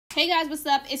Hey guys, what's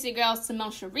up? It's your girl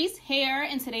Simone Charisse here,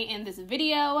 and today in this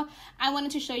video I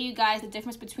wanted to show you guys the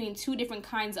difference between two different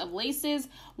kinds of laces.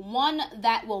 One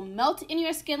that will melt in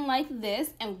your skin like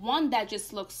this, and one that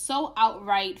just looks so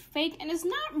outright fake and is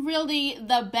not really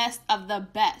the best of the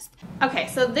best. Okay,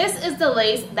 so this is the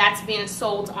lace that's being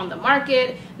sold on the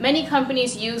market. Many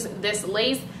companies use this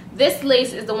lace. This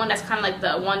lace is the one that's kind of like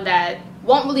the one that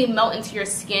won't really melt into your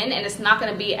skin, and it's not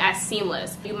going to be as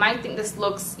seamless. You might think this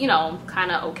looks,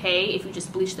 kind of okay if you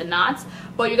just bleach the knots,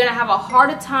 but you're going to have a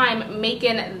harder time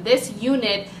making this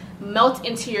unit melt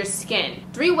into your skin.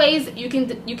 3 ways you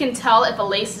can tell if a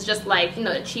lace is just like,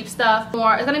 the cheap stuff,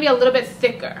 or it's going to be a little bit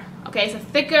thicker. Okay, it's a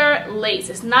thicker lace.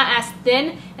 It's not as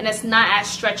thin and it's not as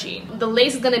stretchy. The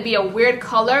lace is going to be a weird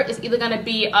color. It's either going to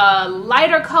be a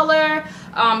lighter color,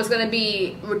 it's going to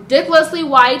be ridiculously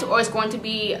white, or it's going to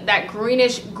be that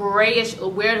greenish, grayish,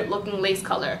 weird looking lace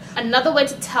color. Another way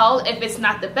to tell if it's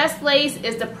not the best lace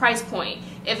is the price point.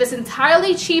 If it's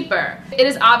entirely cheaper, it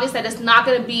is obvious that it's not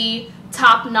going to be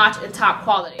top notch and top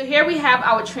quality. So here we have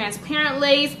our transparent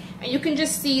lace, and you can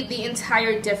just see the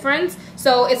entire difference.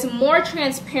 So it's more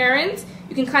transparent.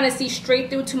 You can kind of see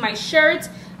straight through to my shirt.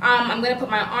 I'm going to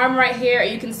put my arm right here.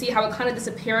 You can see how it kind of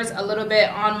disappears a little bit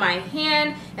on my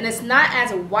hand, and it's not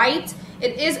as white.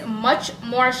 It is much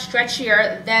more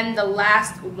stretchier than the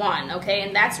last one, okay?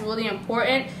 And that's really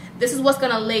important. This is what's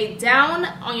going to lay down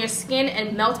on your skin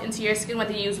and melt into your skin,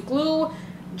 whether you use glue,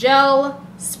 gel,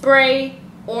 spray,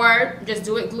 or just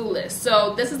do it glueless.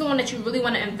 So this is the one that you really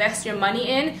want to invest your money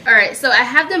in. All right, so I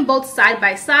have them both side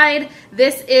by side.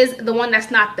 This is the one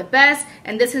that's not the best,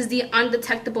 and this is the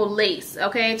undetectable lace.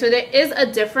 Okay, so there is a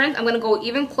difference. I'm gonna go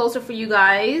even closer for you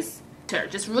guys.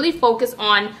 Just really focus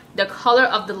on the color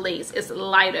of the lace. It's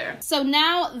lighter. So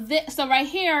now so right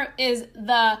here is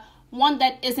the one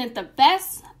that isn't the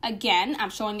best. Again,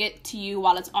 I'm showing it to you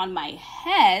while it's on my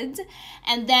head,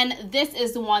 and then this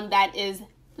is the one that is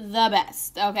the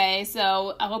best. Okay,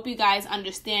 so I hope you guys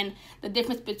understand the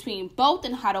difference between both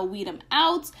and how to weed them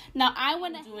out. Now I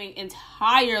went doing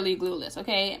entirely glueless.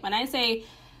 Okay, when I say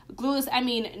glueless, I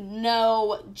mean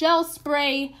no gel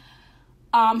spray,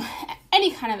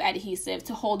 any kind of adhesive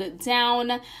to hold it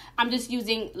down. I'm just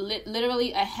using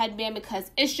literally a headband because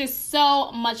it's just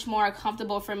so much more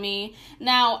comfortable for me.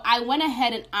 Now I went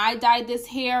ahead and I dyed this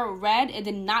hair red. It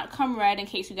did not come red, in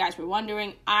case you guys were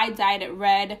wondering. I dyed it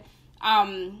red.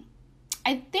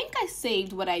 I think I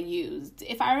saved what I used.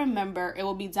 If I remember, it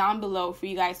will be down below for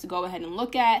you guys to go ahead and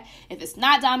look at. If it's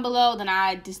not down below, then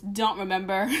I just don't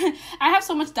remember. I have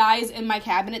so much dyes in my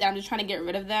cabinet that I'm just trying to get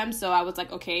rid of them. So I was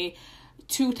like, okay,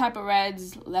 2 type of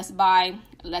reds, let's buy,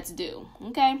 let's do.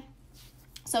 Okay.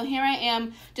 So here I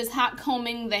am, just hot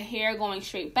combing the hair, going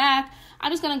straight back.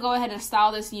 I'm just going to go ahead and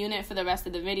style this unit for the rest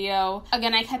of the video.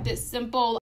 Again, I kept it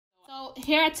simple. So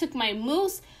here I took my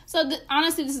mousse. So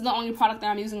honestly, this is the only product that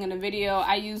I'm using in the video.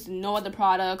 I used no other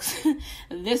products.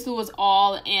 This was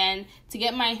all. And to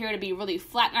get my hair to be really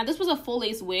flat. Now, this was a full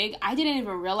lace wig. I didn't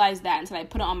even realize that until I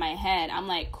put it on my head. I'm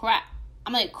like, crap.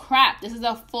 This is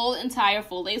a entire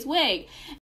full lace wig.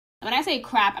 When I say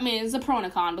crap, I mean, it's a pro and a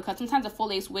con, because sometimes a full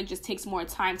lace wig just takes more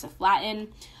time to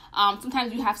flatten.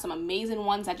 Sometimes you have some amazing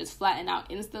ones that just flatten out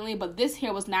instantly, but this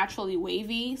hair was naturally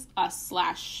wavy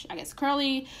slash, I guess,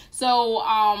 curly. So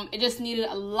it just needed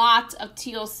a lot of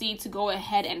TLC to go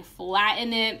ahead and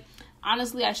flatten it.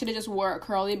 Honestly, I should have just wore it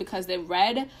curly, because the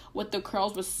red with the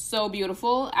curls was so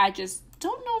beautiful. I just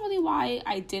don't know really why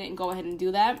I didn't go ahead and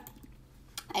do that.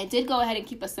 I did go ahead and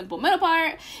keep a simple middle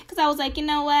part, because I was like, you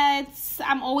know what?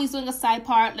 I'm always doing a side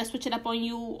part. Let's switch it up on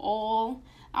you all.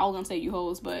 I was gonna say you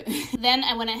hoes, but then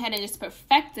I went ahead and just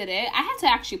perfected it. I had to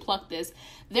actually pluck this.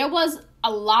 There was a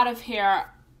lot of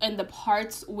hair in the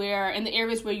parts in the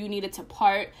areas where you needed to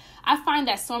part. I find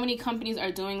that so many companies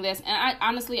are doing this, and I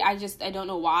honestly don't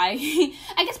know why.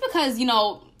 I guess because,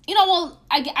 well,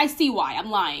 I see why. I'm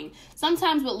lying.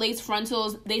 Sometimes with lace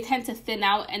frontals, they tend to thin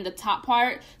out in the top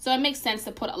part, so it makes sense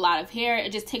to put a lot of hair.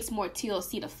 It just takes more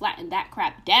TLC to flatten that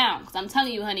crap down, because I'm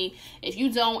telling you, honey, if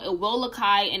you don't, it will look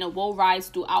high and it will rise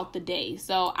throughout the day.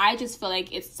 So I just feel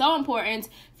like it's so important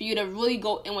for you to really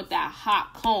go in with that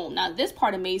hot comb. Now, this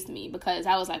part amazed me, because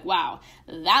I was like, wow,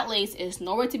 that lace is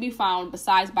nowhere to be found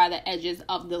besides by the edges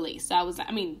of the lace. So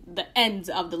the ends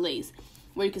of the lace,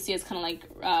 where you can see it's kind of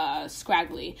like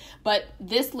scraggly. But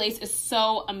this lace is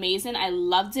so amazing. I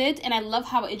loved it, and I love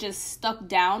how it just stuck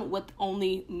down with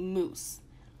only mousse.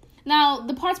 Now,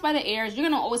 the parts by the ears, you're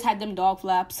gonna always have them dog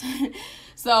flaps.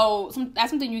 So that's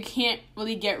something you can't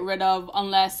really get rid of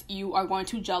unless you are going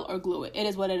to gel or glue it. It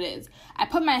is what it is. I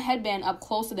put my headband up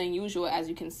closer than usual, as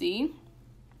you can see,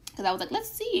 because I was like, let's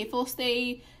see if it'll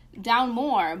stay down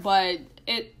more, but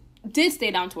it did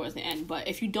stay down towards the end. But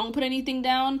if you don't put anything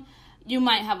down, you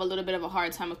might have a little bit of a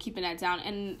hard time of keeping that down.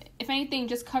 And if anything,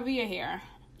 just cover your hair.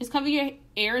 Just cover your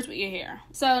ears with your hair.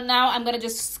 So now I'm going to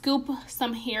just scoop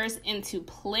some hairs into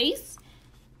place.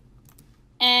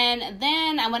 And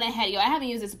then I went ahead, I haven't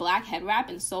used this black head wrap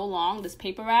in so long, this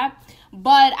paper wrap.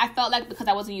 But I felt like because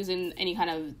I wasn't using any kind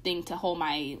of thing to hold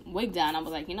my wig down, I was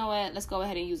like, you know what, let's go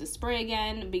ahead and use this spray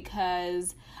again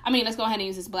because, let's go ahead and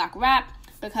use this black wrap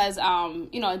because,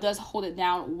 it does hold it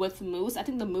down with mousse. I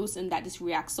think the mousse and that just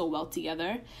reacts so well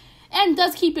together and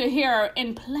does keep your hair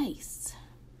in place.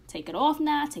 Take it off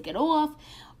now, take it off.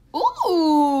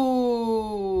 Ooh.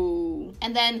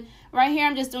 And then right here,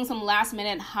 I'm just doing some last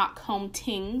minute hot comb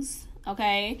tings.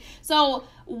 Okay, so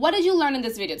what did you learn in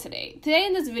this video today? Today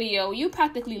in this video, you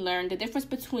practically learned the difference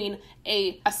between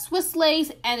a Swiss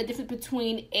lace and the difference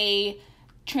between a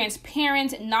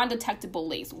transparent, non-detectable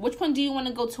lace. Which one do you want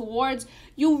to go towards?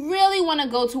 You really want to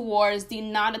go towards the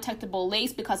non-detectable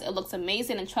lace because it looks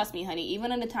amazing. And trust me, honey,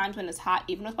 even in the times when it's hot,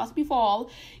 even though it's supposed to be fall,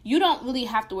 you don't really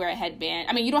have to wear a headband.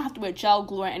 You don't have to wear gel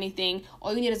glue or anything.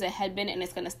 All you need is a headband and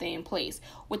it's going to stay in place.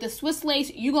 With the Swiss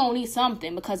lace, you're going to need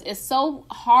something because it's so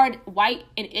hard, white,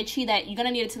 and itchy that you're going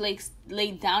to need it to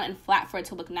lay down and flat for it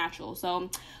to look natural. So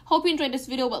hope you enjoyed this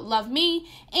video, but love me,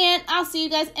 and I'll see you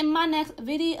guys in my next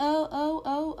video.